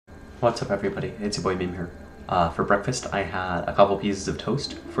What's up, everybody? It's your boy Mim here. For breakfast, I had a couple pieces of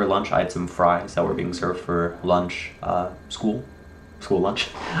toast. For lunch, I had some fries that were being served for lunch, school lunch,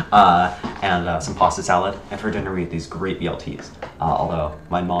 and some pasta salad. And for dinner, we had these great BLTs, although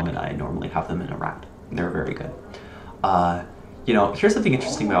my mom and I normally have them in a wrap. They're very good. You know, here's something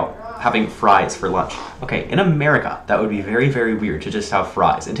interesting about having fries for lunch. Okay, in America, that would be very, very weird to just have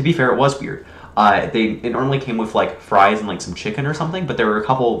fries. And to be fair, it was weird. It normally came with like fries and like some chicken or something, but there were a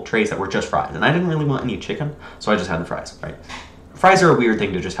couple trays that were just fries, and I didn't really want any chicken, so I just had the fries, right? Fries are a weird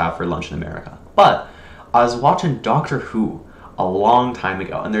thing to just have for lunch in America. But I was watching Doctor Who a long time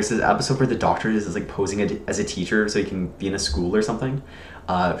ago, and there's this episode where the doctor is like posing as a teacher so he can be in a school or something,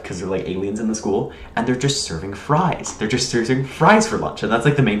 because they're like aliens in the school, and they're just serving fries. They're just serving fries for lunch, and that's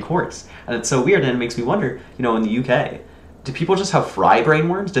like the main course. And it's so weird, and it makes me wonder, you know, in the UK, do people just have fry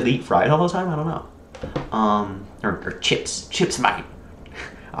brainworms? Do they eat fries all the time? I don't know. Or chips. Chips, mate.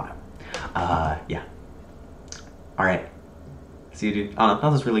 I don't know. Yeah. Alright. See you, dude. I don't know.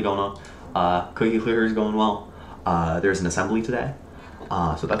 Nothing's really going on. Cookie clearer is going well. There's an assembly today.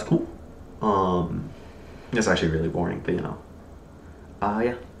 So that's cool. It's actually really boring, but you know.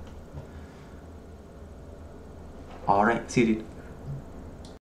 Yeah. Alright. See you, dude.